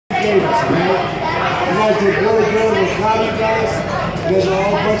gave us, man. You guys did really good. We're proud of you guys. You guys are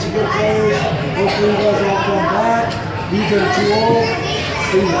all a bunch of good players. Hopefully you guys all come back. These are too old.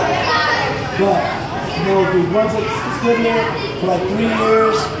 See you. But, you know, the ones that stood here for like 3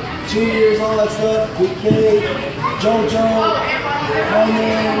 years, 2 years, all that stuff. BK, JoJo, my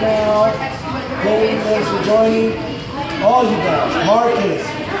man now, Cody, thanks for joining. All you guys, Marcus,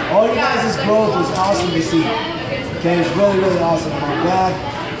 all you guys' growth was awesome to see. Okay, it's really, really awesome. I'm glad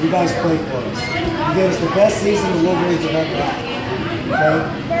you guys played for us. You gave us the best season the Wolverines have ever had. Okay?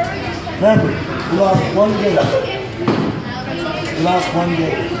 Remember, we lost 1 game. We lost 1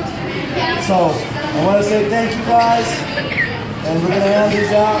 game. So, I want to say thank you guys. And we're going to hand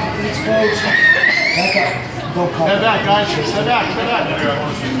these out. Each coach. Back up. Go come. Head back, guys. Head back. Head back.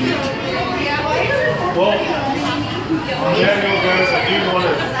 Well, Daniel, guys, I do want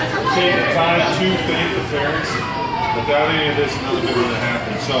to take the time to thank the parents. Without any of this, none of it would have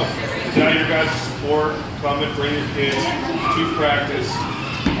happened. So, without your guys' support, come and bring your kids to practice.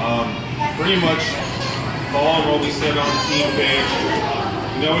 Pretty much following what we said on the team page.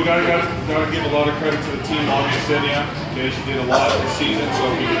 You know, we gotta give a lot of credit to the team, obviously. Okay, she did a lot this season, so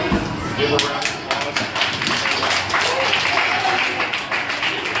we give her a round of applause.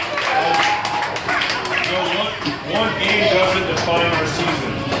 You know, one game doesn't define our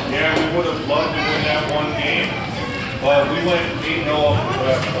season. Yeah, we would have loved to win that 1 game, but we went 8-0 off the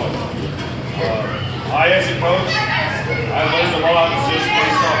last point. I, as a coach, I learned a lot just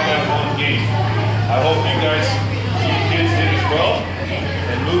based off that 1 game. I hope you guys, you kids did as well.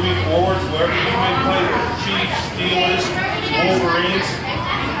 And moving forward, whoever you may play, Chiefs, Steelers, Wolverines,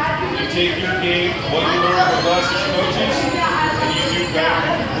 you take your game, what you learn from us as coaches, and you do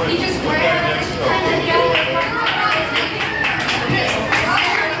better with that next coach.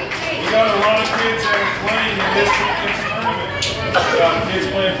 We got a lot of kids that are playing in this weekend's tournament. We got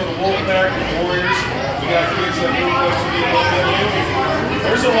kids playing for the Wolfpack, the Warriors. We got kids that move up to the LMU.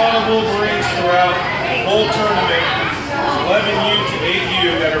 There's a lot of Wolverines throughout the whole tournament, 11U to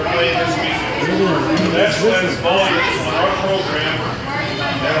 8U, that are playing this weekend. That says volumes on our program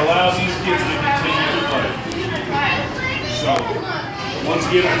that allows these kids to continue to play. So, once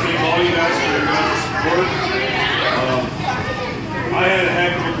again, I thank all you guys for your guys' support. I had a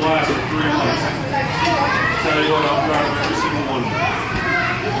heck of a blast for 3 months. I'll tell you what, I'm proud of every single one of them.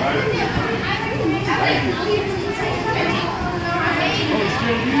 Right? Thank you.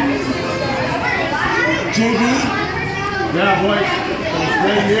 JD? Yeah, boys. It was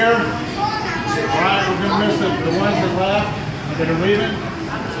great here. Alright, we're going to miss the ones that left that are leaving.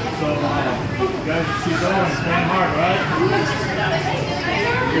 So, you guys just keep going and playing hard, right?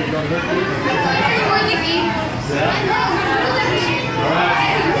 Yeah. Alright.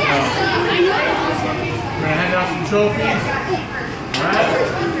 We're going to hand out some trophies. Alright?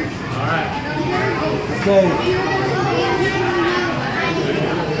 Alright. Okay.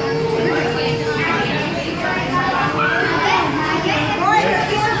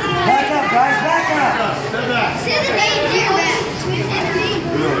 Back up, guys, back up. Step back. Say the name, Jared.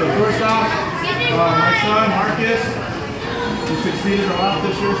 So first off, my son, Marcus, you succeeded a lot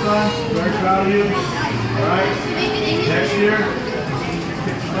this year, son. Very proud of you. Alright? Next year,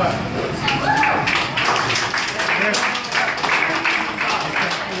 kick your butt.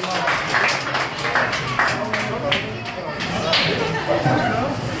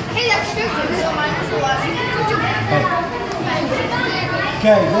 Hey, that's stupid. So mine is the last one.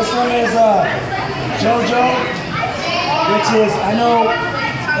 Okay, this one is JoJo, which is, I know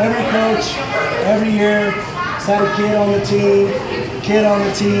every coach, every year, has had a kid on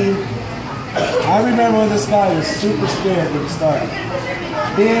the team. I remember when this guy was super scared when he started.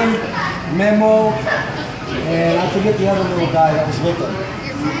 Him, Memo, and I forget the other little guy that was with him.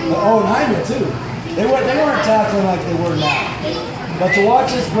 But, oh, and Hyman too. They weren't tackling like they were now. But to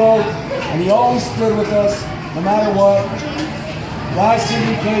watch his growth, and he always stood with us, no matter what. Rise to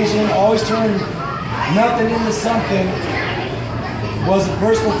the occasion, always turned nothing into something, was a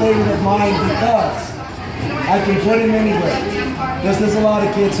personal favorite of mine because I can put him anywhere. Because there's a lot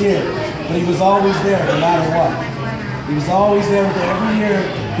of kids here, but he was always there no matter what. He was always there with every year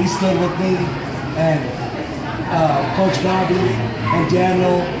he stood with me and Coach Bobby and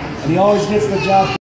Daniel, and he always gets the job.